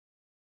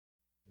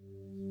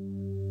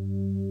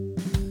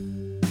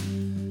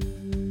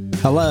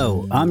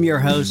Hello, I'm your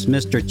host,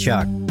 Mr.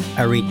 Chuck,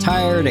 a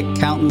retired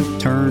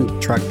accountant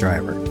turned truck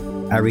driver.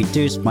 I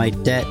reduced my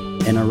debt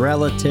in a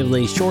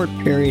relatively short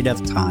period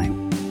of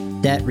time.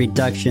 Debt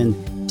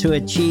reduction to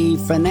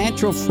achieve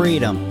financial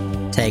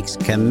freedom takes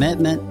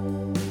commitment,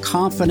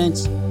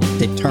 confidence,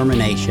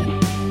 determination.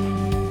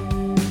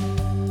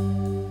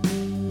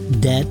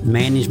 Debt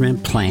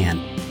management plan.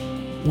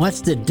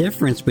 What's the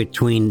difference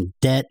between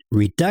debt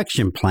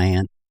reduction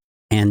plan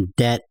and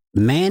debt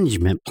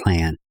management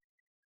plan?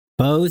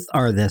 Both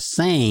are the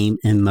same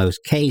in most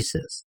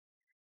cases.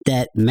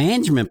 Debt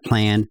management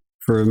plan,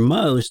 for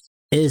most,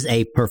 is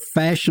a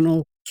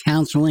professional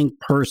counseling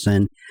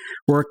person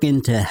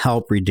working to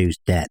help reduce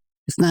debt.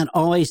 It's not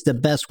always the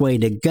best way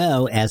to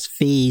go as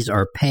fees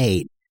are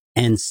paid.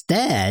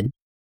 Instead,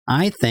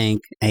 I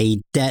think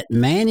a debt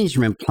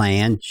management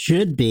plan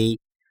should be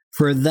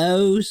for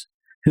those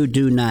who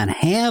do not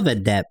have a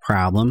debt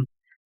problem,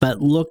 but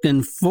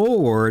looking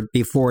forward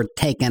before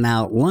taking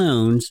out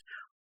loans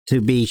to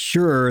be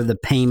sure the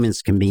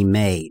payments can be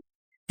made.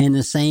 And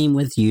the same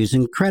with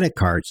using credit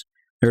cards.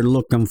 They're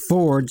looking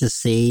forward to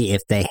see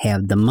if they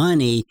have the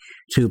money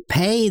to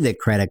pay the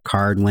credit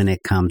card when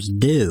it comes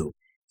due.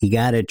 You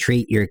got to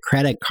treat your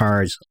credit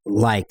cards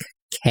like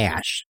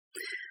cash.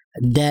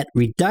 Debt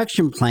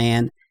reduction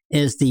plan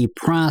is the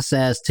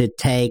process to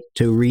take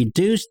to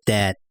reduce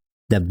debt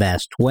the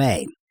best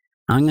way.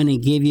 I'm going to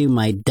give you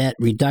my debt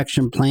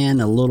reduction plan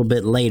a little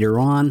bit later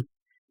on.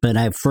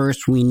 But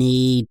first, we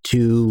need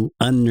to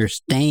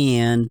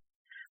understand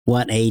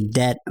what a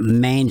debt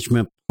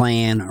management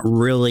plan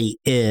really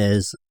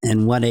is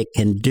and what it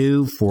can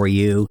do for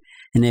you,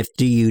 and if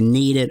do you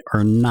need it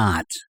or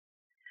not.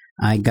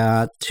 I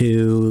got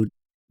to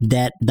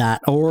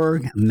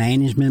debt.org,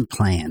 management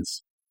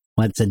plans.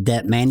 What's a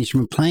debt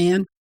management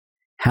plan?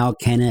 How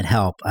can it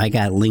help? I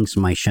got links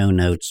in my show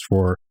notes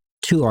for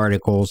 2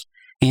 articles.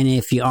 And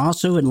if you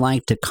also would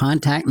like to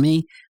contact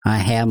me, I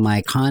have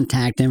my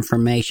contact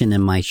information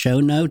in my show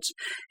notes,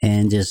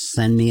 and just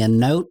send me a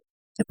note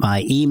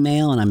by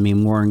email, and I'd be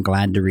more than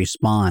glad to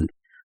respond.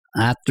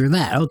 After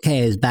that,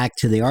 it's back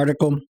to the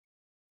article.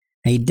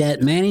 A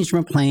debt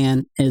management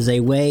plan is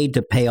a way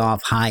to pay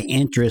off high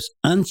interest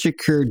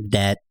unsecured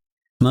debt,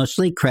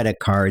 mostly credit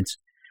cards,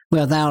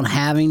 without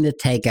having to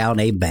take out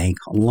a bank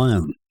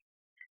loan.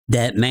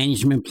 Debt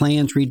management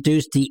plans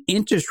reduce the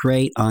interest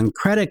rate on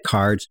credit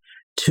cards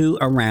to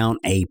around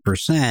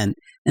 8%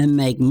 and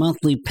make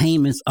monthly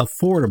payments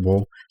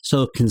affordable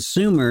so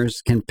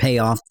consumers can pay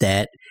off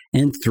debt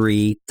in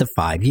 3 to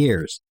 5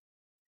 years.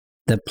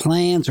 The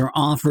plans are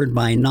offered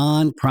by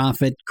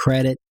nonprofit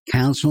credit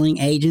counseling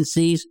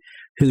agencies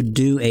who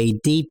do a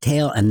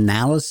detailed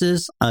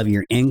analysis of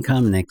your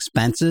income and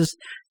expenses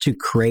to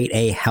create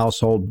a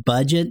household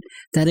budget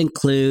that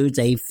includes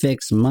a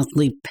fixed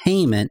monthly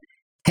payment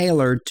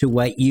tailored to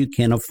what you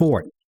can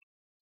afford.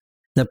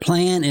 The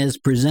plan is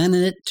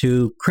presented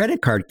to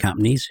credit card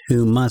companies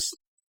who must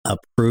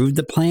approve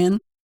the plan.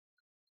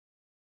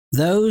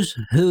 Those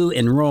who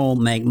enroll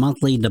make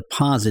monthly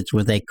deposits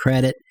with a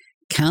credit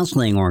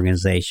counseling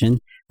organization,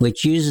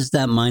 which uses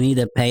that money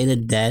to pay the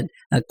debt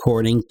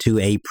according to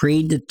a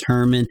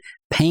predetermined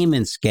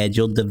payment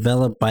schedule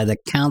developed by the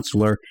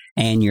counselor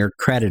and your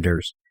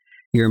creditors.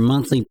 Your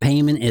monthly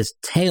payment is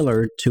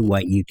tailored to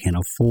what you can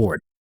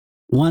afford.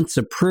 Once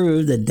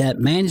approved, the debt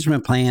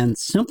management plan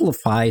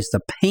simplifies the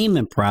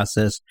payment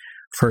process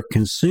for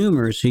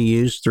consumers who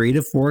use 3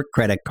 to 4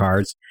 credit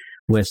cards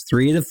with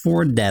 3 to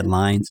 4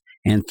 deadlines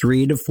and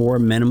 3 to 4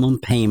 minimum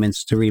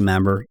payments to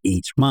remember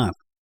each month.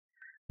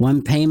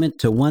 One payment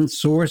to one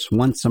source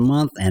once a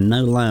month and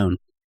no loan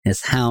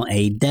is how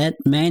a debt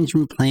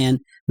management plan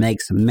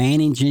makes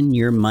managing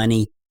your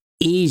money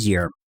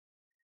easier.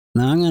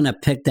 Now I'm going to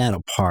pick that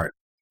apart.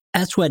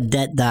 That's what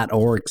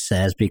debt.org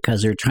says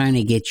because they're trying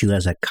to get you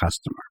as a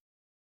customer.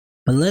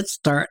 But let's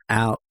start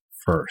out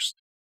first.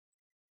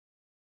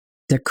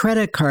 The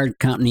credit card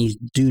companies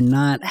do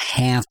not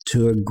have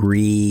to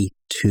agree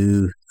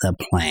to the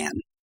plan.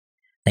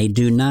 They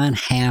do not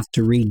have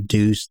to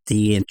reduce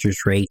the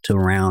interest rate to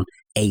around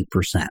 8%.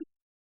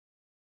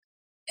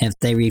 If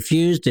they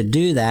refuse to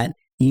do that,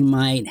 you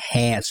might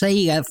have, say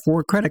you got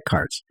 4 credit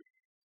cards.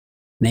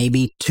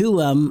 Maybe 2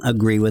 of them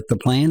agree with the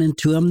plan and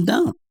 2 of them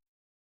don't.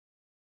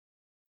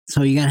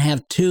 So you're going to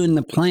have 2 in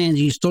the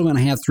plans. You're still going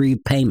to have 3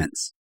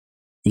 payments.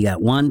 You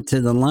got 1 to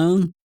the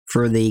loan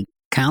for the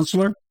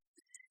counselor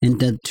and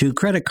the 2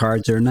 credit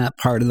cards that are not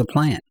part of the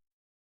plan.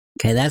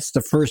 Okay, that's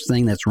the first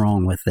thing that's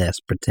wrong with this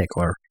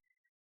particular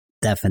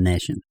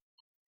definition.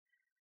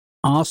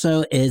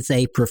 Also, it's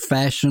a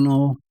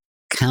professional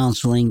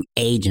counseling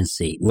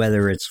agency,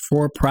 whether it's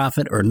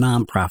for-profit or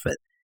nonprofit.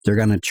 They're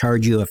going to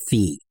charge you a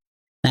fee.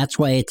 That's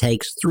why it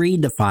takes 3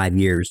 to 5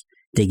 years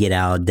to get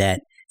out of debt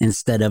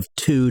instead of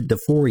 2 to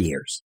 4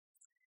 years.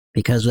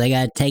 Because they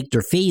got to take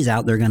their fees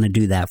out, they're going to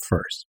do that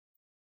first.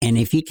 And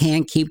if you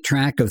can't keep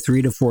track of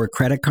 3 to 4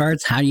 credit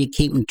cards, how do you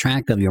keep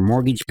track of your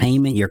mortgage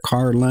payment, your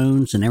car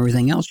loans, and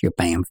everything else you're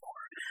paying for,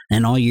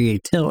 and all your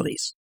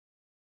utilities?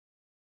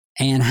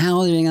 And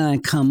how are they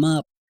going to come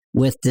up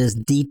with this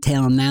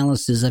detailed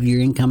analysis of your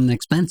income and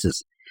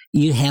expenses.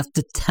 You have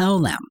to tell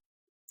them.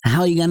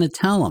 How are you going to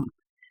tell them?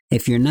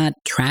 If you're not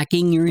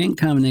tracking your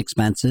income and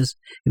expenses,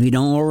 if you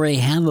don't already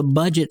have a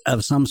budget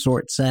of some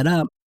sort set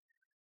up,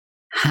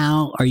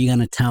 how are you going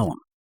to tell them?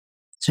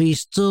 So you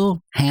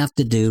still have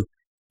to do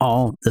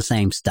all the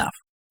same stuff.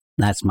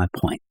 That's my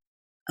point.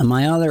 And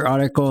my other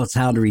article is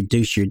how to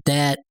reduce your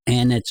debt,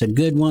 and it's a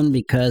good one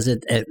because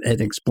it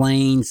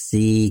explains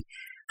the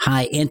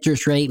high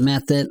interest rate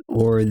method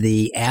or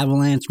the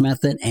avalanche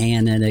method,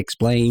 and it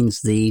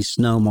explains the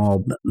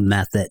snowball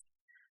method.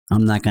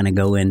 I'm not going to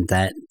go into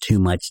that too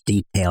much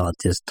detail at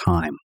this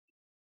time.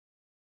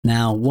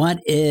 Now, what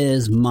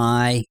is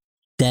my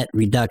debt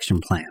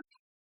reduction plan?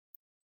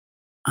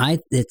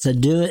 It's a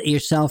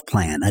do-it-yourself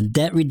plan. A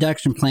debt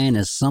reduction plan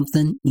is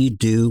something you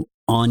do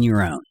on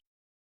your own.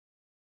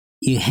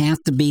 You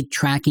have to be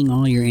tracking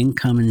all your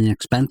income and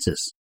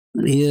expenses.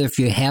 Either if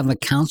you have a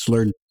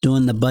counselor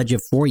doing the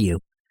budget for you,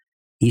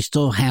 you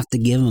still have to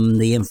give them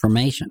the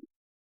information.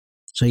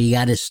 So you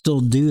got to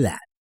still do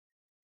that.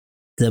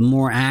 The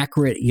more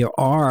accurate you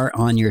are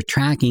on your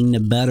tracking,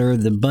 the better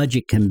the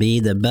budget can be,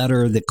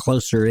 the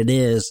closer it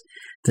is,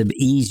 the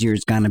easier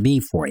it's going to be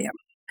for you.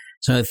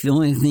 So if the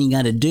only thing you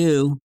got to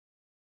do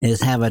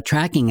is have a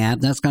tracking app,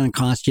 that's going to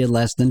cost you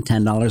less than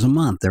 $10 a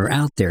month. They're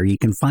out there. You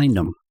can find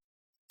them.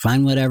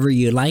 Find whatever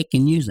you like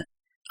and use it.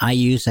 I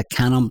use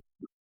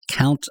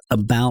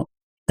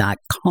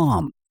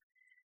accountabout.com.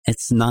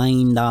 It's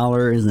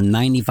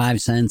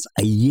 $9.95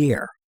 a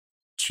year.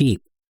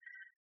 Cheap.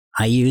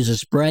 I use a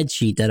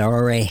spreadsheet that I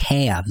already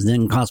have. It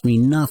didn't cost me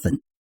nothing.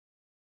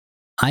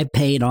 I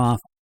paid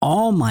off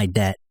all my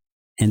debt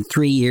in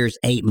 3 years,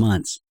 8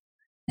 months.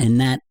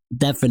 And that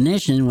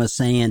definition was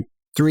saying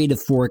 3 to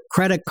 4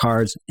 credit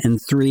cards in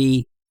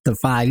 3 to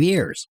 5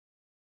 years.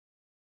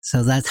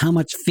 So that's how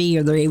much fee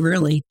are they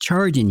really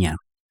charging you?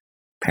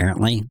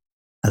 Apparently,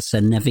 a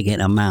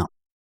significant amount.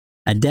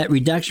 A debt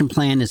reduction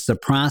plan is the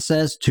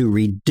process to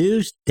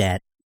reduce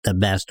debt the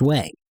best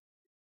way.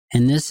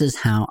 And this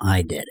is how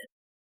I did it.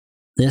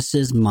 This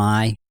is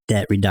my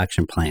debt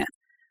reduction plan.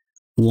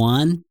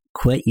 1,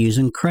 quit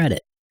using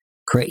credit.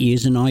 Quit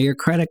using all your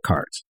credit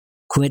cards.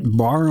 Quit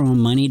borrowing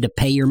money to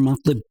pay your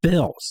monthly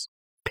bills.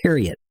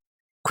 Period.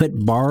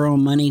 Quit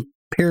borrowing money.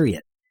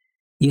 Period.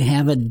 You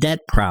have a debt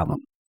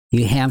problem.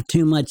 You have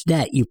too much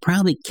debt. You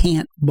probably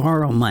can't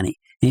borrow money.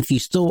 And if you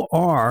still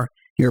are,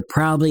 you're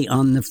probably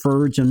on the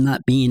verge of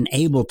not being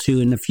able to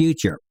in the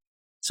future.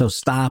 So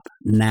stop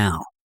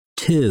now.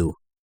 2,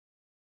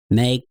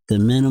 make the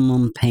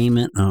minimum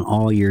payment on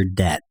all your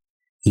debt.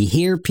 You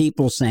hear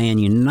people saying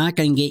you're not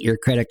going to get your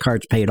credit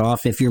cards paid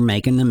off if you're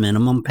making the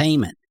minimum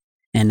payment.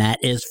 And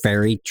that is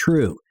very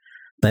true.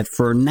 But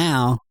for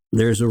now,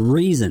 there's a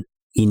reason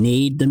you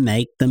need to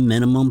make the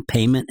minimum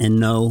payment and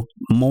no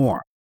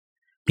more.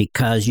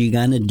 Because you're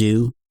going to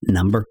do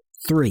number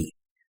 3.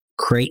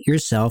 Create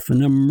yourself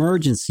an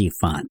emergency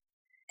fund.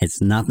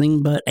 It's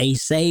nothing but a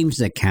savings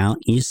account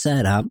you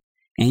set up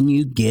and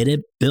you get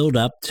it built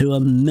up to a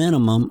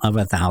minimum of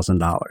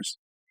 $1,000,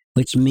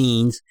 which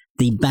means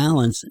the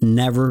balance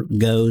never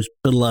goes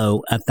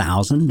below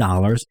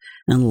 $1,000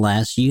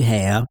 unless you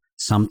have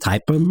some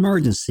type of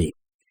emergency.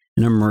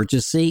 An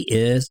emergency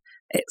is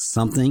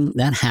something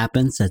that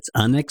happens that's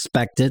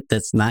unexpected,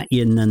 that's not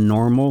in the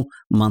normal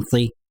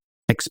monthly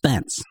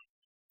expense,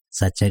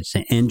 such as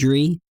an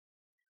injury,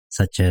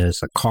 such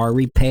as a car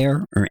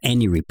repair or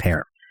any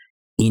repair.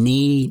 You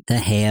need to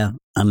have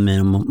a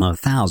minimum of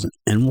 $1,000.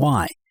 And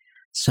why?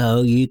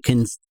 So you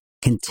can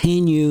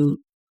continue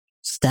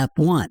step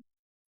 1,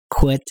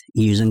 quit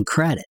using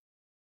credit.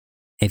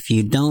 If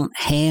you don't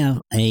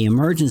have an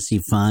emergency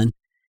fund,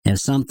 if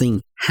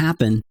something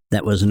happened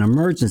that was an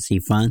emergency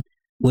fund,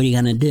 what are you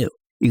going to do?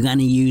 You're going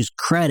to use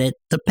credit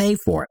to pay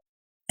for it,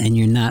 and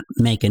you're not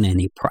making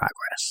any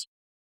progress.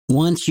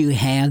 Once you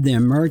have the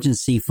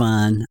emergency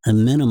fund, a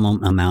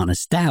minimum amount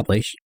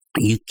established,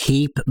 you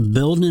keep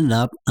building it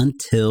up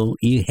until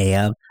you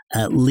have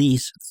at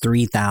least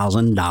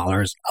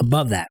 $3,000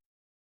 above that,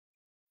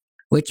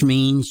 which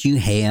means you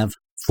have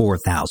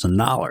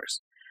 $4,000.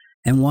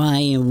 And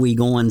why are we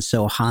going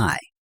so high?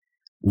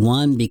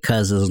 1,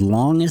 because as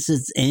long as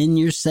it's in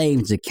your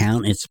savings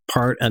account, it's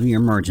part of your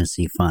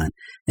emergency fund.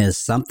 If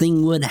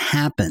something would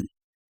happen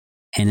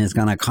and it's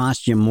going to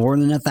cost you more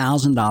than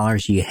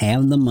 $1,000, you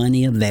have the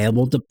money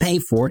available to pay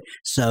for it.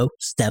 So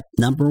step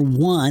number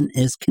 1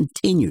 is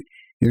continued.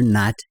 You're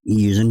not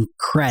using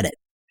credit.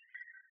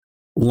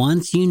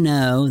 Once you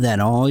know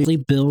that all your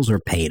bills are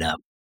paid up,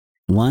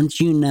 once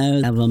you know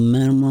you have a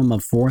minimum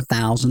of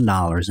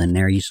 $4,000 in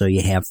there, so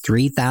you have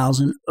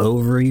 $3,000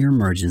 over your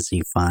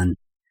emergency fund.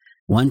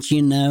 Once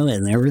you know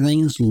and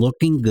everything is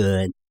looking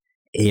good,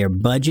 your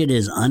budget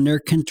is under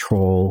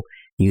control,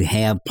 you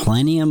have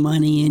plenty of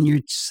money in your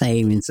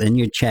savings and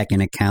your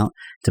checking account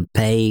to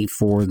pay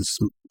for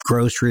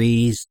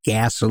groceries,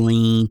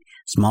 gasoline,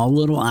 small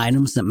little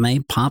items that may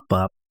pop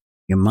up.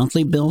 Your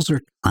monthly bills are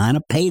kind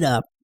of paid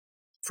up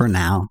for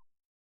now.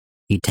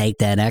 You take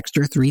that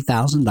extra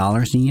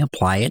 $3,000 and you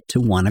apply it to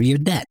one of your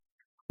debt.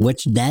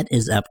 Which debt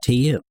is up to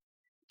you.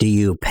 Do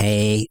you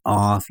pay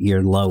off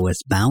your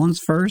lowest balance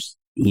first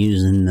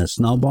using the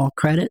snowball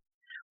credit?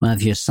 Well,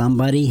 if you're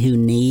somebody who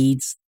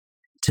needs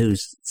to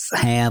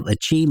have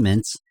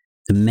achievements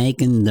to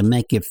make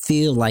you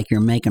feel like you're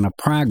making a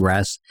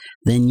progress,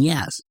 then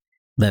yes.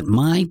 But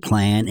my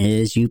plan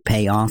is you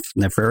pay off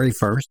the very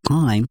first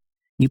time,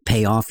 you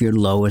pay off your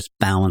lowest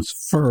balance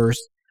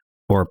first,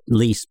 or at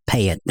least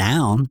pay it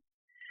down.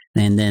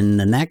 And then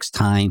the next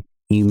time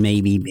you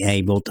may be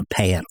able to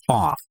pay it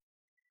off.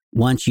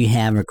 Once you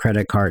have a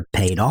credit card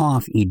paid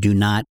off, you do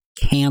not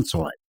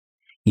cancel it.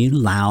 You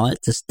allow it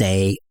to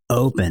stay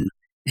open.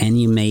 And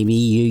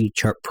you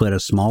put a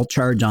small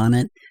charge on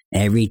it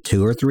every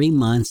 2 or 3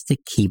 months to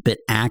keep it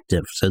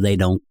active so they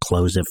don't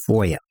close it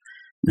for you.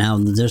 Now,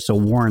 there's a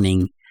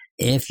warning.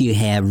 If you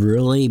have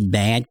really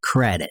bad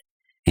credit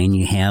and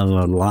you have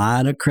a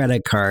lot of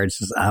credit cards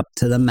up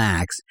to the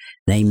max,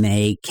 they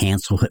may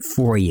cancel it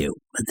for you,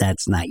 but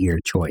that's not your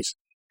choice.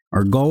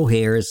 Our goal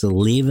here is to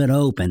leave it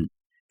open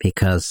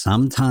because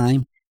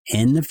sometime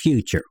in the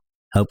future,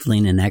 hopefully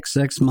in the next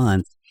 6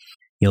 months,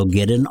 you'll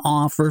get an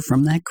offer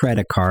from that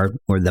credit card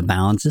where the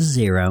balance is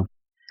zero,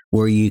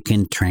 where you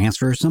can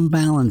transfer some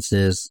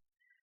balances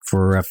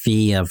for a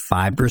fee of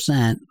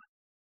 5%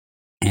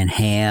 and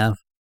have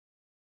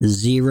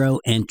zero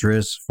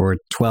interest for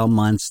 12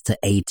 months to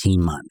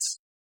 18 months.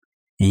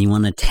 And you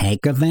want to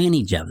take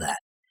advantage of that.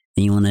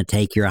 And you want to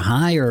take your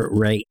higher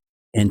rate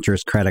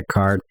interest credit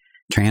card,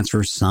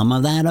 transfer some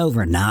of that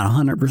over, not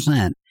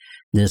 100%.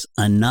 There's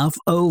enough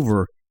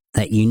over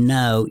that you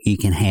know you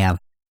can have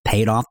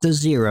paid off to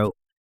zero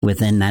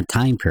within that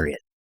time period,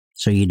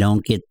 so you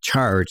don't get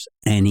charged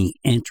any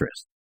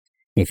interest.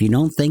 If you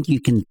don't think you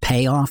can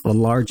pay off a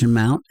large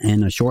amount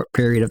in a short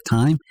period of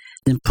time,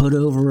 then put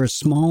over a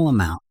small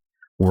amount.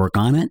 Work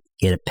on it,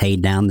 get it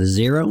paid down to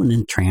zero, and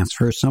then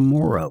transfer some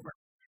more over.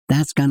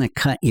 That's going to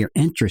cut your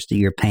interest that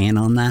you're paying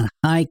on that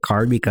high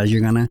card because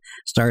you're going to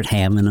start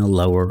having a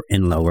lower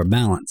and lower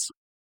balance.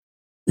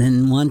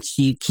 Then once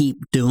you keep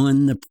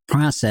doing the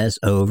process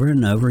over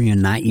and over, you're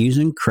not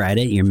using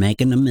credit, you're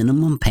making the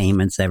minimum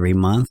payments every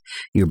month,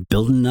 you're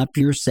building up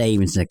your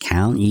savings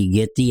account, you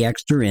get the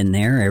extra in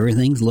there,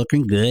 everything's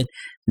looking good.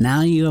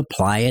 Now you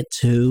apply it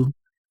to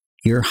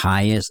your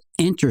highest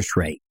interest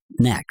rate.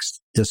 Next,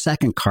 the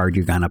second card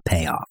you're going to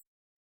pay off.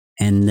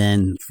 And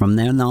then from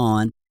then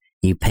on,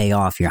 you pay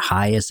off your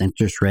highest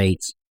interest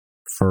rates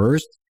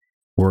first,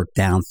 work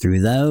down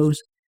through those,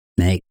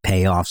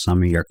 pay off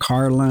some of your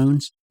car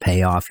loans,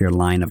 pay off your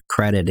line of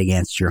credit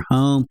against your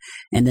home,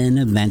 and then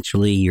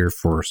eventually your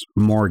first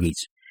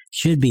mortgage.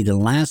 Should be the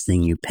last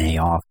thing you pay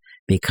off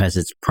because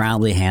it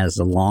probably has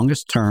the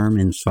longest term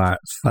as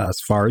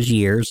far as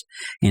years,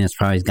 and it's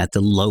probably got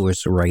the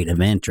lowest rate of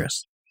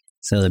interest.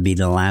 So it'll be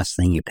the last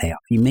thing you pay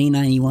off. You may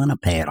not even want to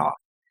pay it off,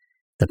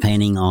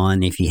 depending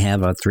on if you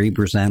have a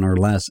 3% or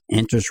less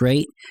interest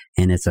rate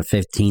and it's a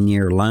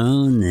 15-year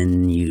loan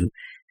and you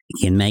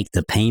can make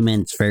the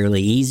payments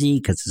fairly easy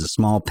because it's a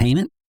small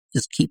payment.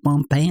 Just keep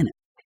on paying it.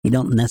 You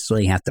don't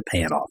necessarily have to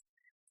pay it off.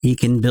 You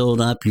can build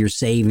up your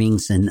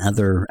savings in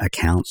other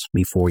accounts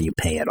before you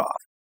pay it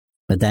off.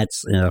 But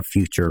that's a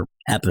future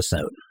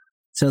episode.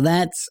 So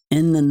that's,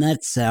 in the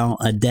nutshell,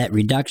 a debt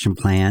reduction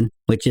plan,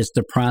 which is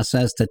the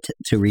process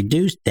to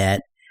reduce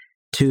debt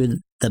to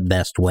the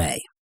best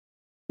way.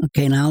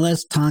 Okay, now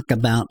let's talk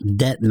about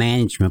debt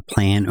management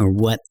plan, or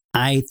what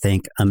I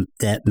think a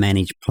debt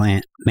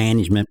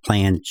management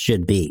plan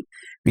should be.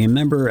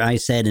 Remember I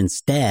said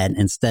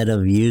instead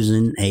of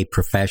using a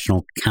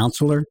professional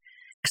counselor,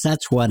 because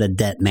that's what a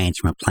debt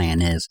management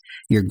plan is.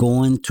 You're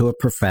going to a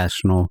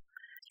professional,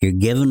 you're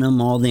giving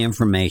them all the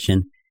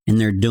information, and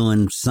they're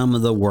doing some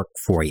of the work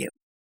for you.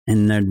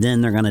 And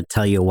then they're going to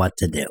tell you what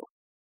to do.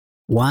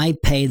 Why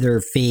pay their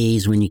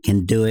fees when you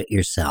can do it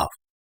yourself?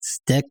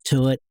 Stick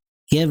to it.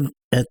 Give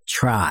it a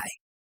try.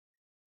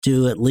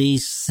 Do at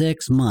least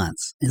 6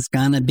 months. It's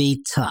going to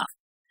be tough.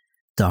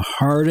 The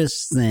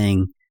hardest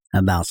thing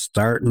about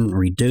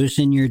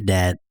reducing your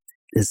debt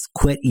is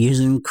quit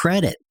using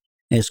credit.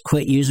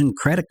 Quit using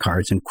credit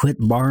cards and quit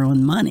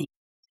borrowing money.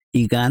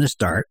 You got to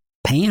start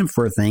paying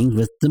for things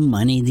with the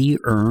money that you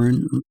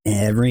earn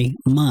every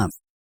month.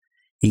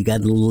 You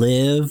got to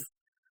live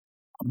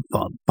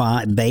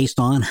based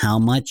on how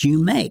much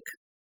you make.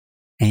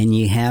 And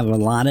you have a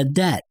lot of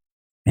debt.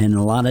 And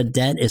a lot of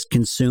debt is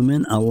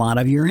consuming a lot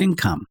of your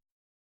income.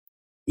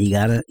 You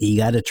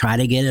gotta try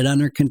to get it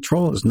under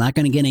control. It's not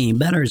going to get any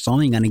better. It's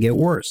only going to get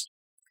worse.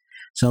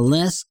 So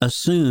let's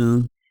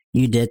assume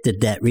you did the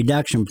debt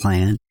reduction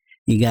plan.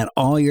 You got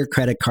all your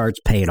credit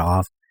cards paid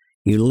off.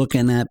 You're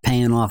looking at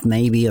paying off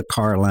maybe a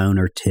car loan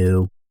or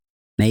two,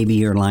 maybe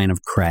your line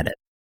of credit.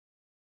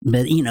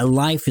 But,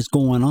 life is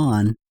going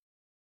on,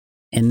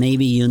 and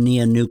maybe you need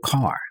a new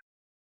car.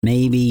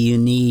 Maybe you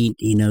need,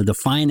 to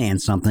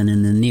finance something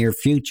in the near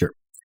future.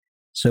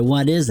 So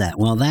what is that?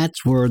 Well,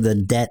 that's where the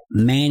debt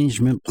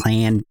management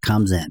plan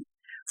comes in.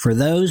 For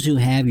those who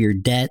have your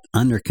debt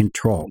under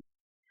control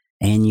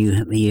and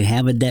you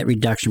have a debt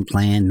reduction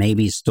plan,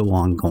 maybe it's still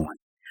ongoing,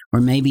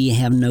 or maybe you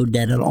have no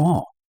debt at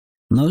all.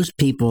 Most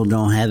people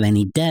don't have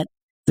any debt.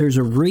 There's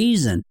a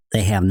reason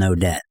they have no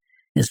debt.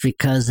 It's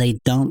because they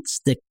don't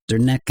stick their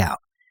neck out.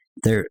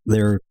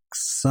 They're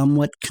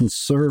somewhat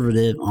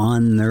conservative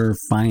on their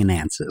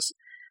finances.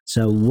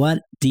 So what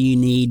do you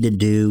need to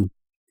do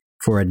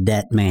for a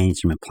debt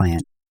management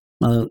plan?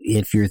 Well,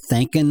 if you're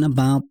thinking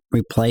about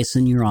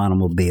replacing your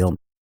automobile,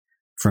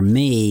 for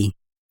me,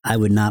 I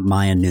would not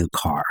buy a new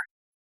car.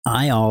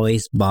 I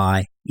always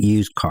buy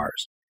used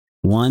cars.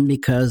 One,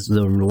 because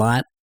they're a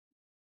lot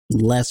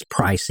less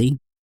pricey,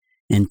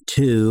 and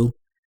two,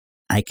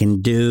 I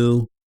can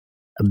do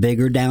a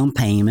bigger down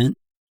payment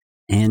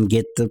and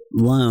get the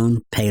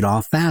loan paid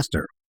off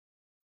faster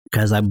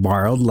because I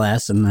borrowed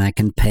less and I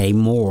can pay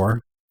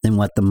more than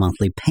what the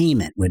monthly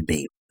payment would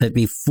be. But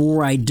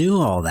before I do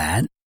all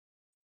that,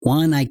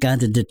 one, I got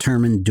to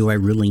determine, do I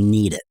really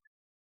need it?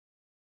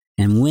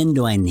 And when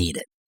do I need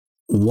it?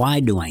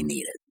 Why do I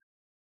need it?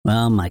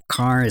 Well, my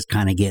car is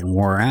kind of getting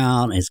wore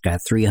out. It's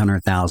got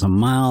 300,000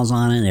 miles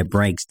on it. It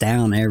breaks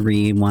down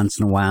every once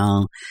in a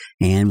while.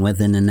 And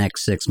within the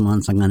next 6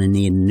 months, I'm going to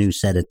need a new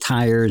set of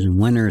tires, and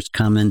winter's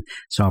coming,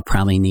 so I'll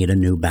probably need a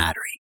new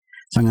battery.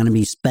 So I'm going to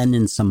be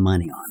spending some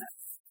money on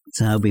it.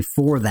 So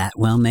before that,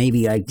 well,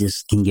 maybe I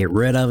just can get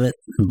rid of it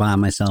and buy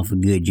myself a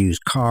good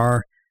used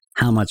car.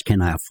 How much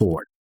can I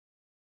afford?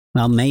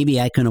 Well, maybe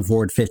I can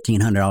afford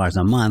 $1,500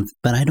 a month,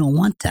 but I don't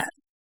want that.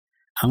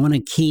 I want to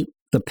keep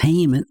the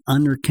payment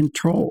under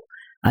control.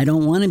 I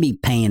don't want to be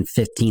paying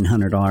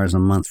 $1,500 a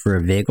month for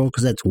a vehicle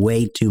because that's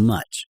way too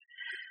much.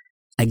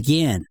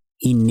 Again,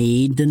 you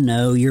need to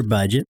know your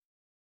budget.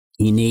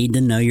 You need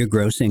to know your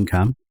gross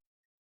income.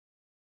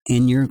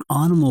 And your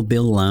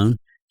automobile loan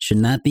should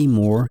not be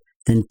more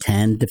than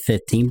 10 to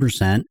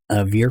 15%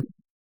 of your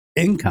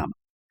income.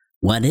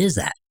 What is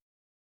that?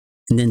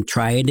 And then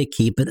try to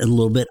keep it a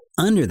little bit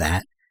under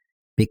that,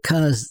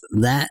 because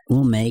that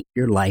will make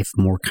your life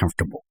more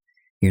comfortable.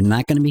 You're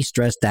not going to be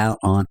stressed out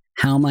on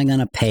how am I going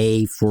to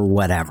pay for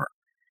whatever,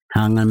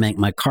 how I'm going to make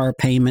my car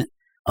payment.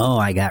 Oh,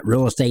 I got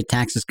real estate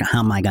taxes.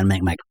 How am I going to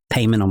make my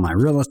payment on my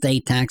real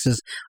estate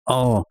taxes?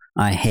 Oh,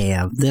 I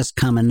have this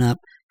coming up.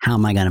 How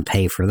am I going to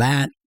pay for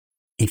that?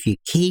 If you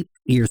keep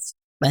your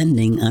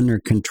spending under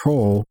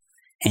control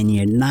and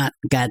you're not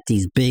got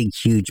these big,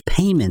 huge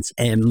payments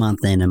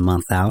month in and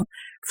month out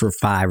for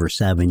 5 or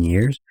 7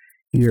 years,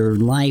 your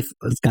life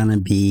is going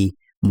to be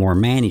more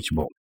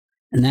manageable.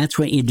 And that's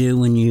what you do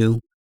when you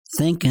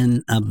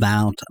thinking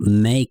about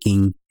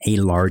making a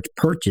large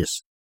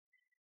purchase.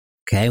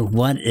 Okay,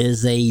 what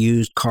is a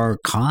used car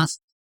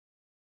cost?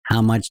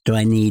 How much do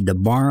I need to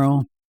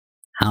borrow?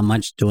 How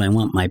much do I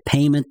want my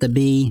payment to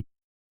be?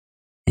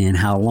 And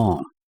how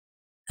long?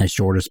 As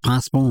short as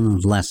possible and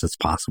as less as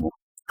possible.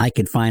 I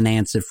could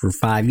finance it for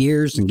 5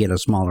 years and get a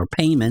smaller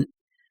payment,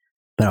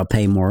 but I'll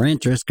pay more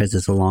interest because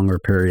it's a longer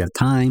period of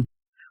time.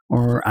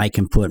 Or I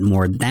can put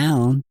more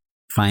down,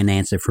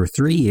 finance it for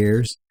 3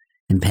 years,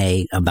 and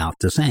pay about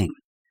the same.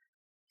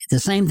 The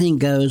same thing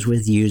goes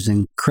with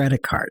using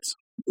credit cards.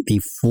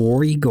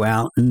 Before you go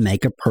out and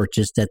make a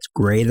purchase that's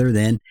greater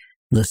than,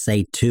 let's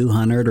say,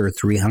 $200 or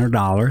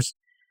 $300,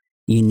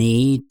 you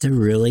need to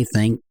really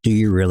think, do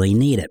you really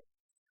need it?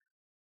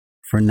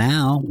 For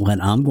now,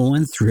 what I'm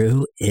going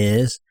through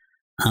is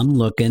I'm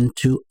looking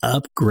to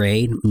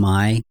upgrade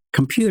my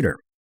computer.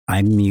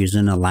 I'm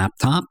using a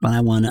laptop, but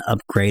I want to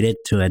upgrade it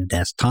to a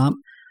desktop.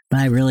 But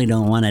I really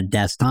don't want a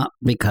desktop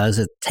because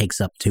it takes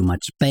up too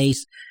much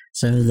space.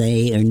 So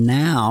they are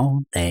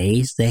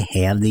nowadays, they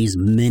have these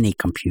mini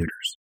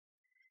computers.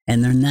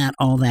 And they're not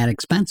all that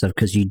expensive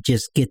because you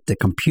just get the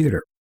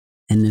computer.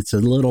 And it's a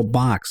little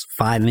box,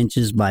 5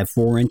 inches by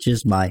 4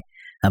 inches by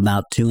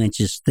about 2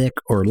 inches thick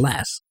or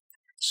less.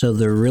 So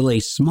they're really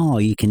small.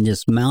 You can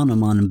just mount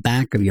them on the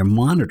back of your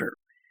monitor.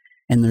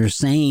 And they're the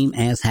same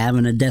as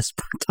having a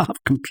desktop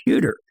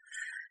computer.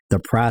 The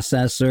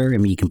processor, I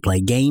mean, you can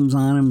play games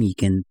on them.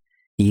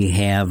 You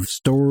have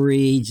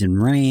storage and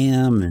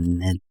RAM,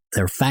 and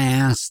they're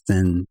fast,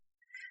 and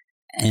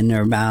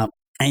they're about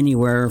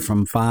anywhere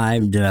from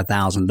 $500 to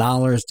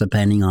 $1,000,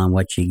 depending on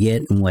what you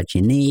get and what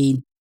you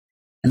need.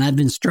 And I've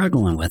been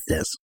struggling with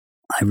this.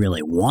 I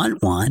really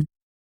want one.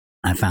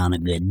 I found a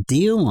good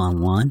deal on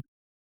one,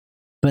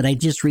 but I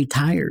just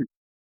retired.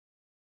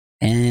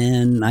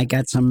 And I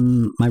got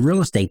my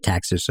real estate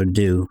taxes are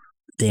due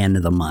at the end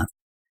of the month.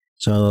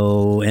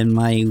 So, and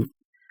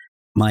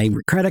my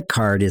credit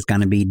card is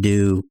going to be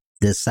due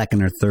this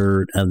 2nd or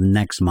 3rd of the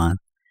next month.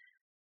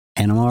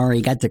 And I've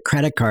already got the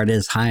credit card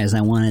as high as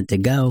I want it to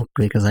go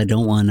because I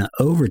don't want to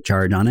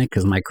overcharge on it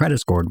because my credit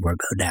score will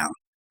go down.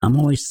 I'm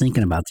always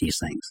thinking about these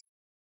things.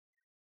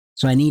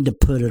 So I need to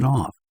put it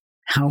off.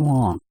 How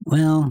long?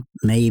 Well,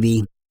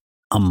 maybe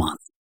a month,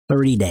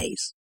 30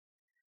 days.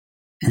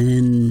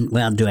 And,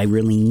 well, do I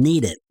really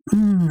need it?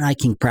 I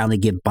can probably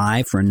get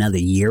by for another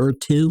year or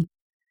two.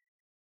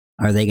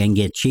 Are they going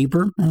to get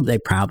cheaper? Well, they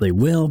probably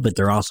will, but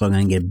they're also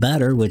going to get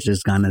better, which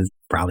is going to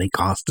probably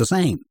cost the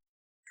same.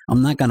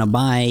 I'm not going to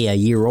buy a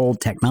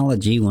year-old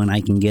technology when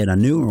I can get a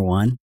newer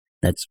one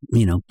that's,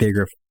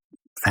 bigger,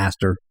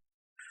 faster,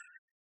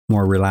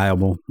 more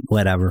reliable,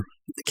 whatever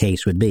the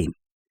case would be.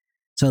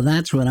 So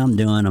that's what I'm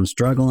doing. I'm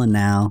struggling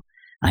now.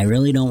 I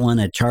really don't want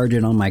to charge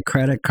it on my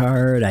credit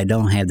card. I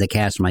don't have the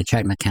cash in my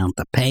checking account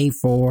to pay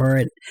for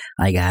it.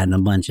 I got a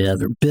bunch of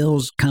other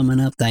bills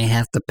coming up that I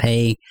have to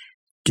pay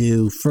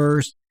due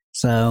first.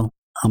 So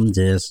I'm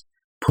just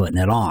putting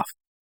it off.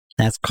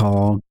 That's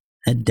called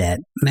a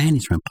debt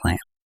management plan.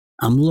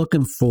 I'm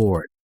looking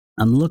forward.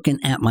 I'm looking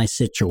at my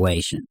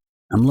situation.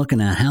 I'm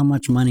looking at how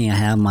much money I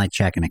have in my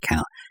checking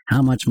account,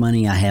 how much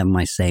money I have in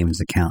my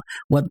savings account,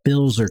 what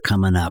bills are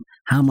coming up,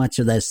 how much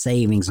of that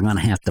savings I'm going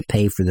to have to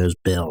pay for those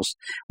bills.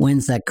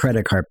 When's that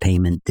credit card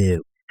payment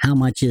due? How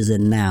much is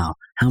it now?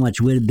 How much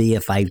would it be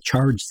if I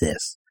charge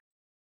this?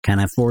 Can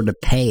I afford to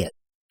pay it?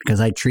 Because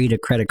I treat a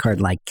credit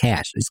card like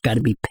cash. It's got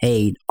to be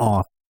paid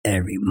off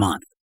every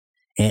month.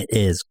 It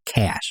is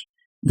cash,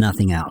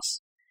 nothing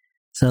else.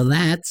 So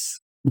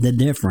that's the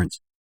difference.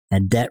 A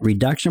debt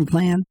reduction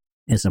plan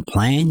is a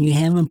plan you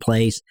have in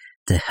place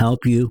to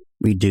help you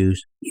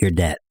reduce your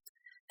debt.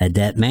 A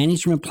debt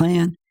management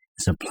plan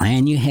is a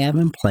plan you have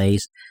in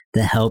place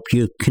to help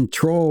you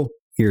control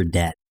your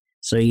debt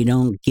so you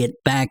don't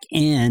get back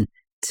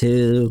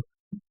into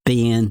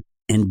being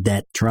in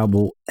debt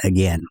trouble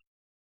again.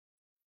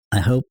 I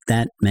hope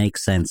that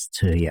makes sense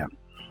to you.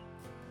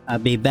 I'll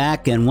be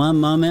back in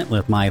one moment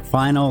with my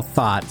final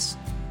thoughts.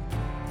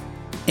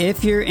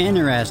 If you're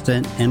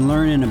interested in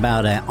learning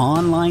about an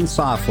online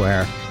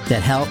software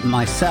that helped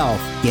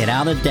myself get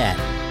out of debt,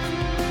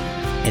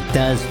 it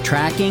does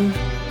tracking,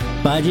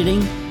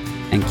 budgeting,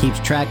 and keeps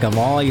track of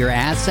all your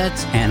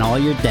assets and all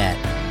your debt.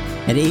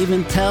 It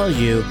even tells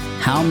you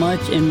how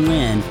much and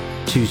when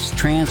to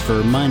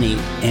transfer money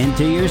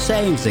into your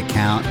savings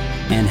account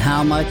and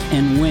how much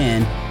and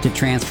when to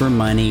transfer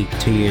money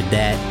to your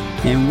debt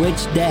and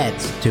which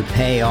debts to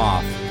pay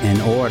off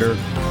in order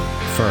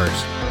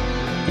first.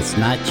 It's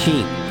not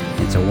cheap.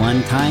 It's a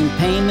one-time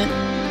payment,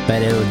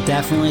 but it will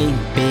definitely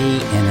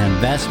be an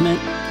investment,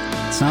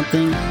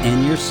 something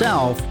in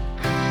yourself,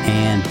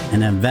 and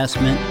an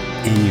investment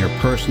in your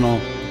personal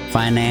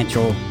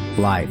financial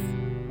life.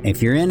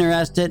 If you're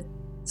interested,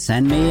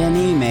 send me an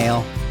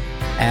email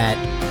at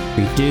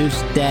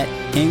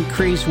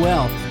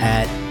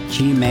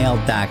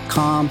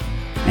reducedebtincreasewealth@gmail.com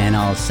and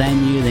I'll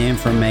send you the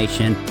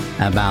information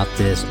about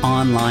this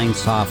online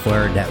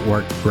software that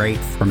worked great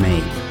for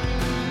me.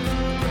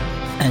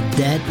 A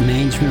debt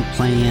management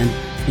plan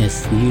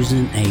is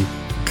using a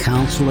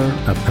counselor,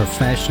 a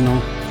professional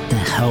to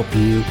help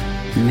you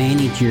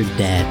manage your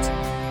debt.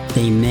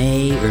 They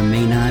may or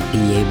may not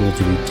be able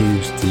to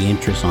reduce the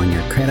interest on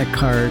your credit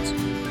cards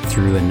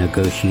through a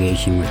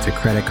negotiation with the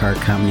credit card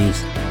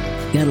companies.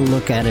 You got to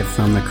look at it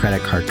from the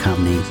credit card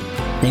companies.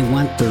 They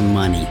want their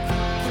money.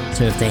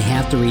 So if they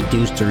have to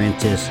reduce their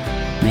interest,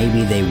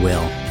 maybe they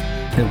will.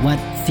 But what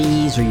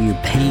fees are you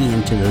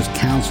paying to those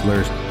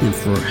counselors, and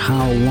for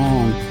how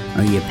long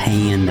are you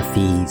paying the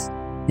fees?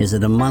 Is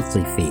it a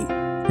monthly fee?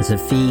 Is it a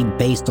fee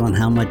based on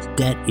how much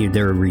debt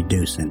they're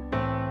reducing?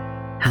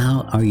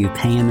 How are you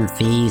paying their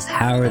fees?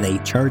 How are they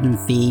charging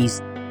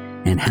fees?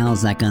 And how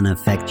is that going to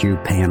affect you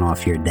paying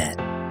off your debt?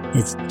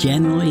 It's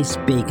generally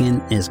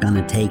speaking, it's going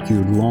to take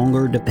you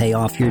longer to pay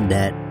off your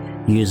debt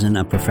using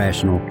a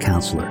professional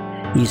counselor.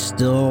 You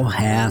still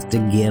have to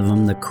give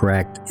them the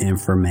correct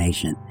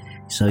information.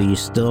 So you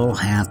still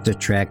have to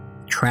track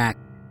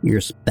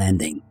your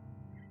spending.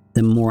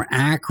 The more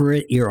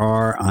accurate you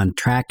are on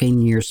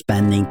tracking your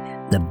spending,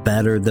 the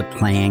better the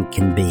plan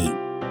can be.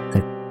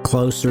 The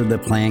closer the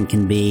plan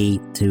can be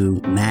to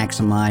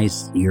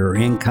maximize your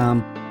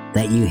income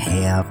that you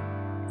have,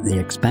 the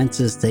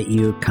expenses that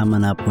you're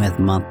coming up with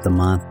month to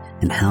month,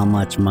 and how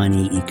much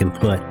money you can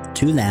put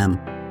to them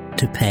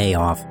to pay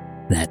off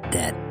that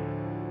debt.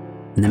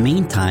 In the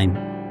meantime,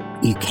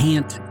 you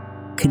can't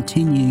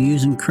continue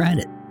using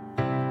credit.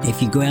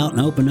 If you go out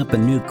and open up a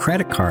new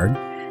credit card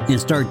and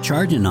start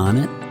charging on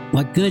it,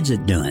 what good's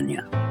it doing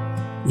you?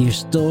 You're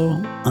still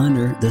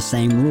under the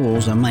same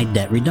rules on my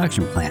debt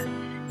reduction plan.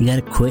 You got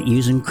to quit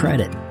using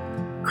credit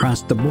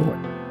across the board,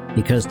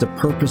 because the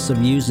purpose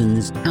of using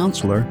this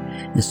counselor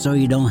is so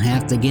you don't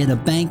have to get a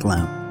bank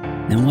loan.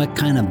 And what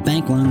kind of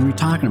bank loan are we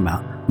talking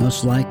about?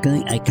 Most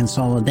likely a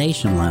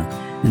consolidation loan.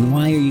 And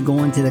why are you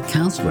going to the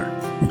counselor?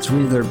 It's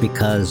either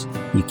because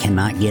you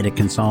cannot get a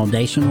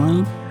consolidation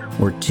loan,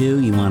 or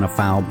two, you want to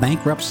file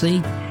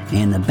bankruptcy,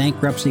 and the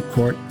bankruptcy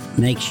court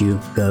makes you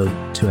go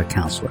to a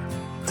counselor.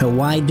 So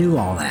why do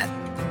all that?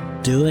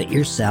 Do it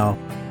yourself,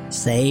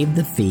 save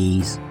the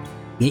fees,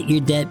 get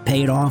your debt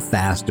paid off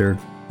faster,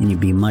 and you'd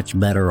be much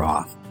better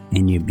off,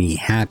 and you'd be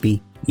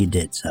happy you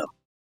did so.